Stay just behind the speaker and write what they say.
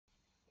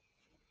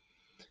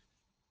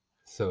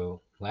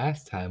So,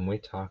 last time we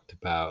talked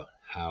about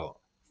how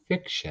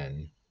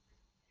fiction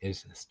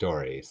is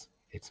stories.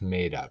 It's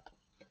made up.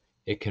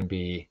 It can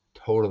be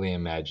totally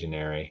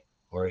imaginary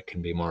or it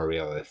can be more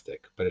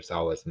realistic, but it's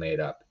always made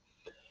up.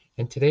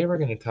 And today we're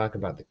going to talk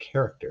about the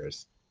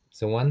characters.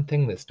 So, one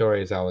thing that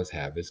stories always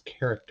have is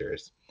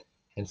characters.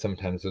 And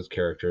sometimes those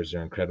characters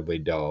are incredibly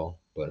dull,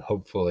 but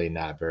hopefully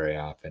not very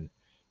often.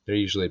 They're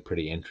usually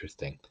pretty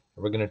interesting.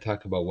 And we're going to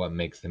talk about what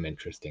makes them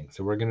interesting.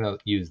 So, we're going to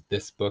use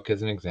this book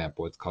as an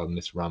example. It's called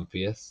Miss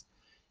Rumphius.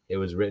 It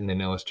was written and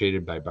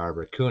illustrated by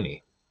Barbara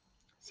Cooney.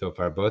 So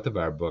far, both of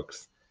our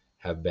books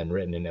have been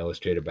written and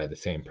illustrated by the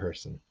same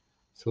person.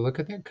 So look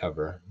at that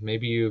cover.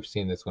 Maybe you've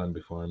seen this one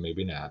before,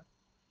 maybe not.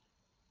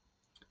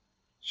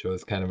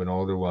 Shows kind of an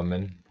older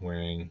woman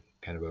wearing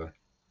kind of a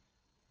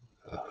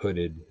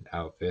hooded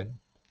outfit.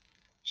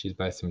 She's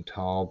by some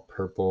tall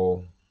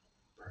purple-ish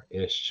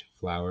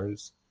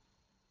flowers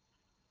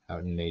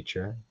out in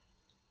nature.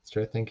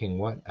 Start thinking,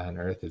 what on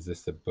earth is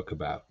this a book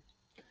about?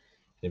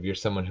 If you're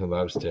someone who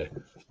loves to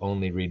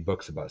only read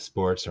books about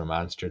sports or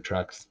monster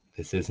trucks,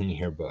 this isn't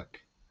your book.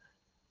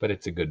 But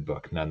it's a good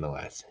book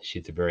nonetheless.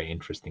 She's a very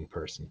interesting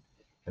person,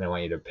 and I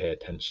want you to pay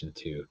attention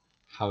to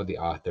how the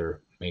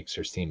author makes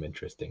her seem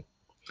interesting.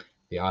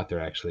 The author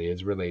actually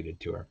is related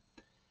to her.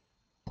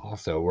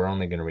 Also, we're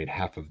only going to read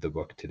half of the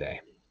book today,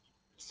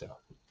 so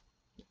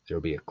there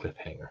will be a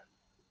cliffhanger.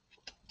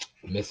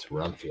 Miss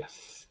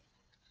Rumphius.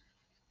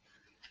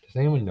 Does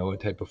anyone know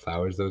what type of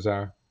flowers those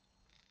are?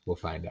 We'll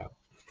find out.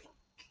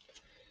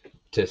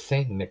 To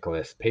St.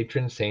 Nicholas,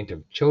 patron saint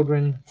of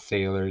children,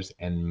 sailors,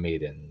 and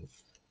maidens.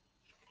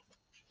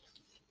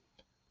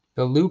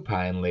 The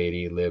Lupine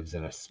lady lives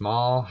in a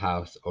small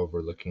house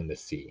overlooking the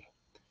sea.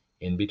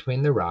 In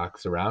between the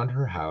rocks around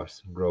her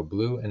house grow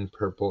blue and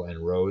purple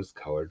and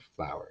rose-colored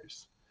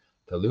flowers.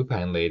 The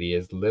Lupine lady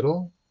is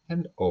little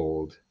and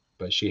old,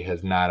 but she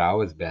has not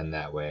always been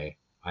that way.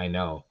 I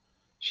know.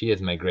 She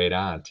is my great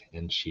aunt,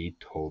 and she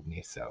told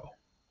me so.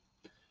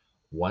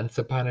 Once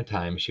upon a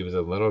time she was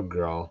a little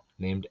girl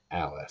named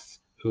Alice,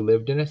 who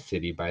lived in a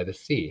city by the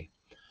sea.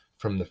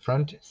 From the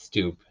front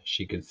stoop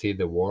she could see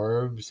the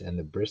wharves and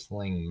the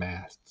bristling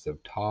masts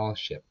of tall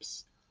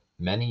ships.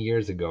 Many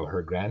years ago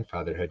her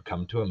grandfather had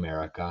come to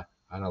America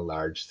on a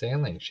large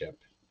sailing ship.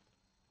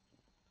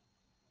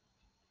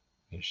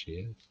 Here she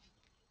is.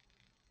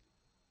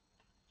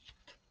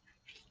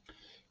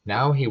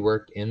 Now he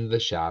worked in the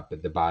shop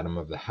at the bottom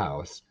of the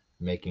house,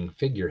 making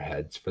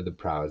figureheads for the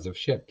prows of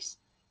ships,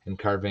 and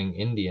carving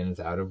Indians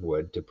out of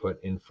wood to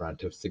put in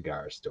front of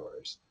cigar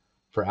stores.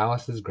 For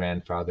Alice's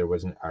grandfather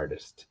was an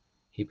artist.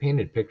 He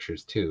painted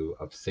pictures, too,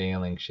 of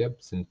sailing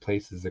ships and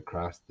places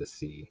across the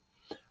sea.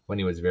 When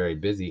he was very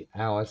busy,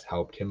 Alice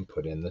helped him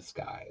put in the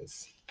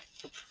skies.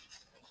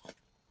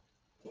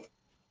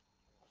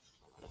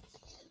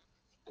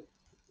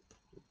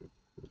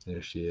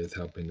 There she is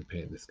helping to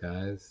paint the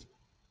skies.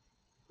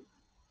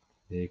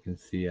 There you can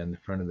see on the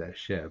front of that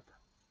ship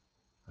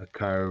a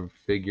carved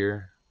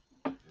figure,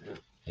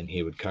 and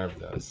he would carve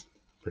those.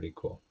 Pretty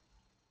cool.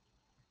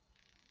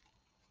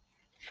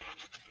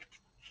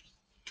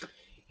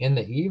 In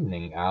the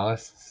evening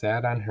Alice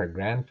sat on her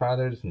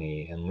grandfather's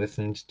knee and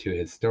listened to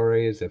his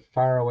stories of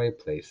faraway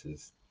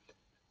places.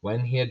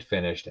 When he had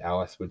finished,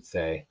 Alice would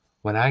say,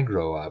 "When I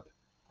grow up,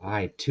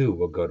 I too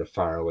will go to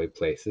faraway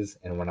places,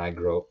 and when I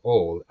grow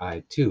old,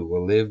 I too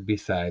will live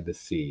beside the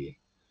sea."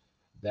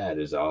 "That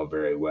is all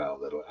very well,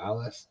 little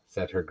Alice,"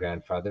 said her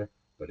grandfather,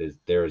 "but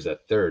there is a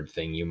third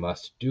thing you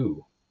must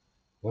do."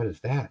 "What is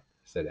that?"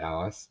 said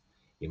Alice.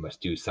 "You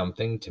must do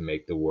something to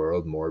make the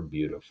world more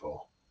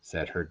beautiful,"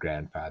 said her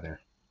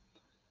grandfather.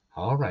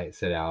 "All right,"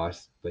 said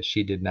Alice, but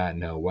she did not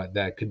know what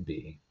that could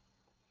be.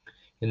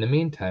 In the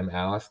meantime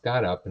Alice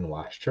got up and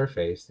washed her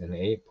face and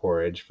ate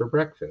porridge for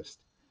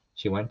breakfast.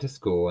 She went to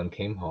school and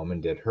came home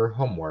and did her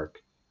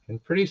homework,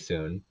 and pretty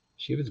soon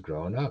she was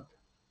grown up.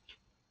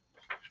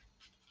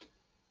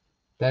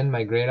 Then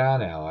my great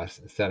aunt Alice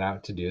set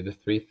out to do the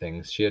three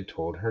things she had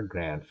told her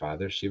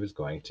grandfather she was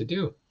going to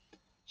do.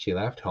 She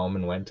left home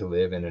and went to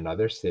live in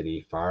another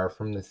city far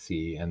from the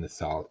sea and the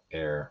salt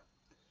air.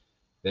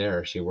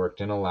 There she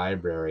worked in a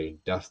library,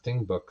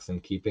 dusting books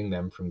and keeping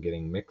them from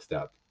getting mixed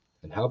up,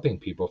 and helping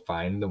people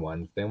find the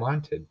ones they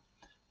wanted.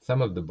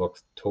 Some of the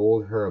books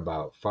told her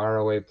about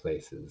faraway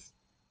places.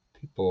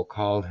 People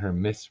called her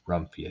Miss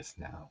Rumphius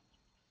now.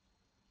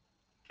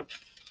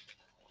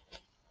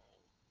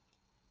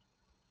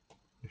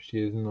 There she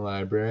is in the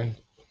library.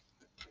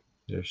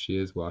 There she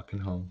is walking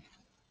home.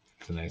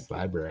 It's a nice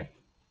library.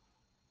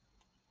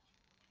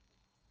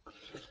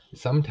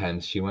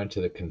 Sometimes she went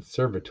to the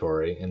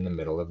conservatory in the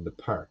middle of the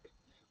park.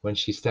 When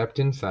she stepped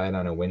inside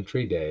on a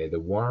wintry day, the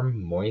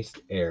warm, moist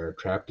air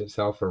trapped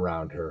itself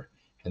around her,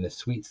 and the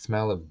sweet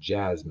smell of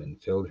jasmine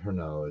filled her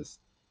nose.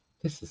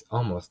 "This is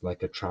almost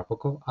like a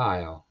tropical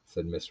isle,"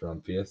 said Miss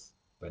Rumphius,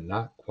 "but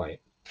not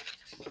quite."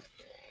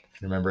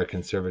 Remember, a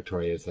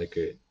conservatory is like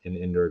an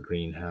indoor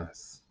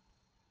greenhouse.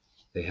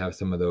 They have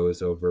some of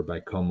those over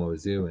by Como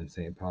Zoo in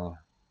St. Paul.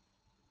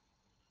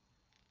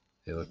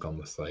 They look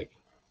almost like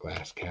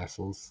glass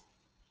castles.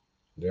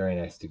 Very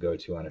nice to go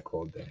to on a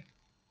cold day.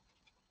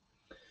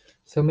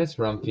 So Miss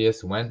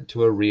Rumphius went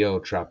to a real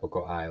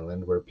tropical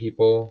island where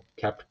people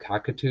kept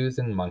cockatoos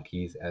and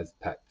monkeys as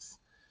pets.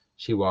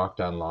 She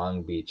walked on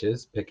long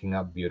beaches, picking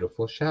up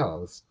beautiful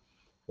shells.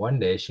 One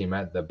day she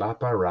met the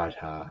Bapa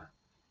Ratha,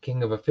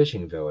 king of a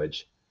fishing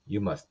village.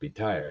 "You must be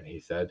tired," he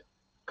said.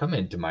 "Come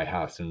into my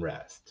house and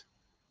rest."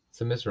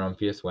 So Miss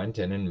Rumphius went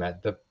in and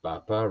met the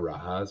Bapa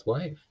Raha's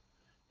wife.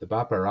 The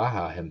Bapa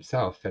Raha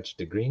himself fetched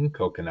a green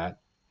coconut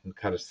and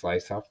cut a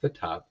slice off the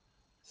top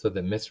so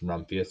that Miss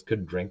Rumphius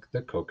could drink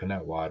the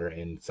coconut water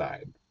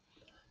inside.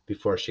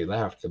 Before she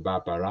left, the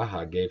Bapa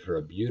Raha gave her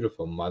a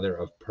beautiful mother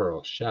of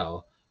pearl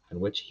shell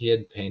on which he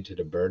had painted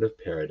a bird of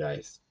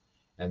paradise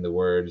and the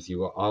words, "You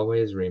will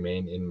always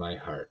remain in my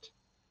heart."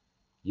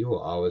 "You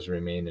will always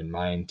remain in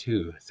mine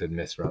too," said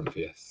Miss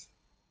Rumphius.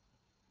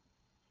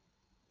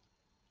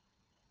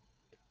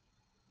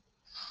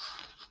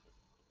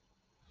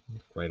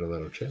 Quite a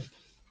little trip.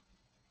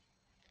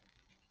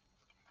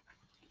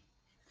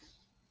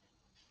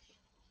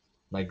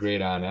 My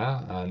great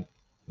aunt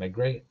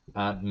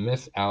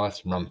Miss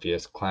Alice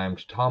Rumphius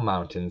climbed tall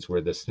mountains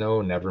where the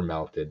snow never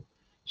melted.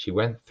 She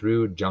went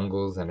through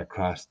jungles and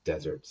across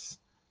deserts.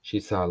 She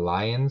saw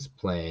lions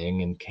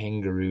playing and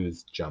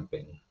kangaroos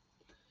jumping.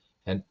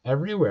 And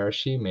everywhere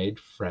she made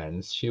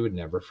friends she would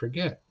never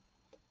forget.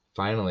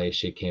 Finally,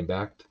 she came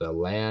back to the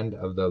land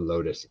of the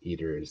lotus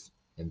eaters,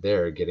 and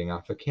there, getting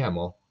off a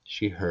camel,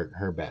 she hurt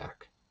her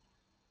back.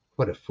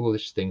 "What a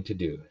foolish thing to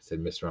do," said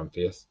Miss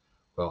Rumphius.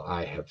 "Well,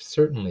 I have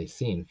certainly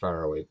seen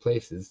faraway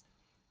places.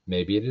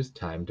 Maybe it is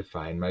time to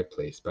find my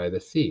place by the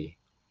sea."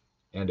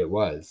 And it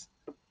was,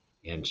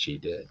 and she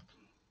did.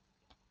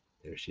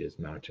 There she is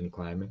mountain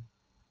climbing.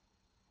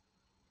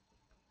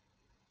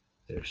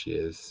 There she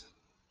is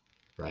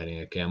riding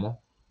a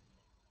camel.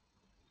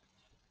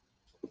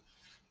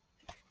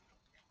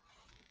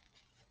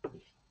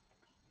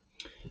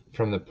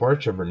 From the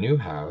porch of her new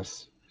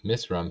house,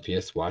 Miss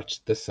Rumphius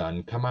watched the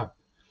sun come up.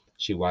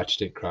 She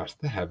watched it cross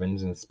the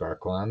heavens and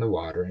sparkle on the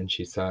water, and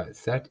she saw it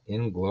set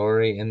in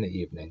glory in the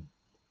evening.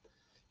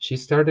 She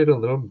started a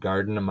little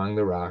garden among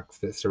the rocks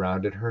that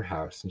surrounded her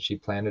house, and she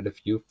planted a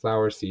few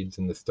flower seeds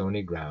in the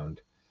stony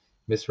ground.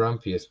 Miss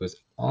Rumphius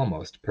was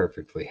almost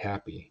perfectly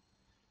happy.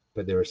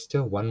 "But there is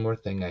still one more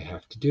thing I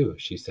have to do,"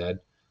 she said.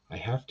 "I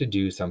have to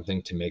do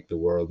something to make the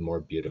world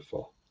more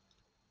beautiful."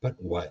 "But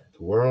what?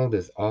 The world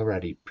is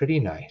already pretty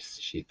nice,"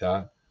 she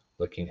thought,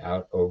 looking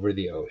out over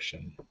the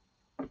ocean.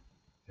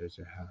 There's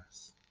her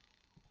house.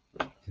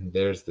 And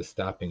there's the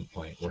stopping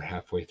point. We're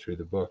halfway through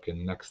the book,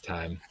 and next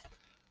time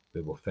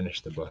we will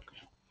finish the book.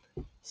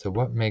 So,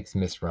 what makes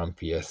Miss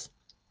Rumphius,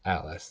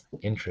 Alice,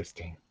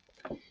 interesting?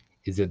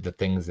 Is it the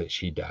things that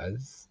she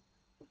does?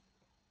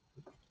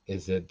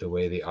 Is it the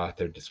way the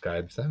author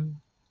describes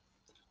them?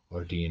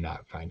 Or do you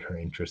not find her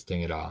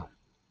interesting at all?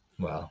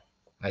 Well,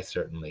 I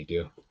certainly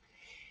do.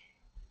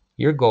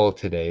 Your goal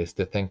today is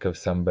to think of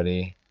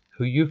somebody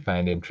who you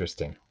find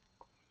interesting.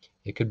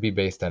 It could be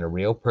based on a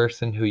real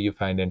person who you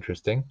find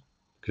interesting.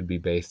 It could be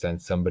based on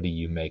somebody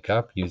you make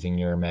up using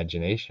your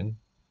imagination.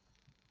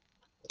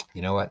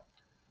 You know what?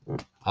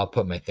 I'll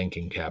put my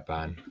thinking cap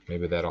on.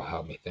 Maybe that'll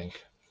help me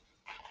think.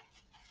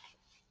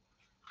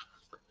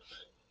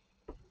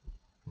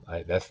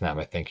 That's not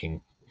my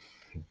thinking.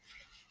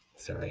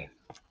 Sorry.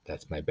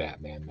 That's my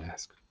Batman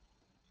mask.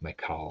 My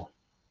cowl.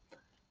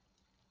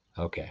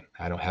 Okay,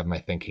 I don't have my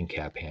thinking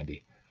cap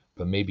handy,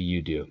 but maybe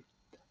you do.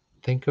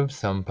 Think of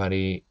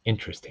somebody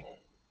interesting.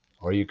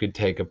 Or you could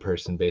take a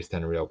person based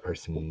on a real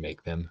person and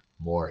make them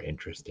more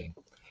interesting.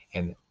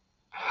 And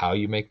how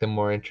you make them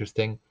more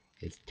interesting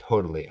is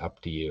totally up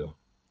to you.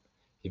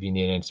 If you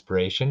need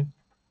inspiration,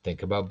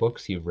 think about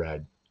books you've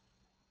read.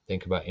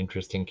 Think about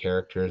interesting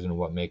characters and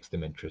what makes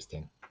them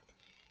interesting.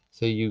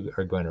 So you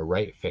are going to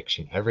write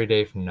fiction. Every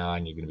day from now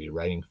on, you're going to be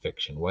writing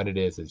fiction. What it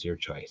is your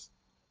choice.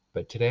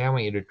 But today I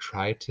want you to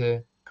try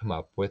to come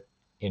up with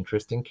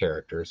interesting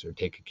characters or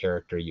take a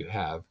character you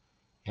have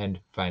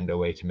and find a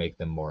way to make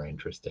them more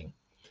interesting.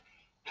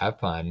 Have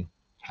fun.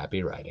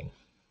 Happy writing.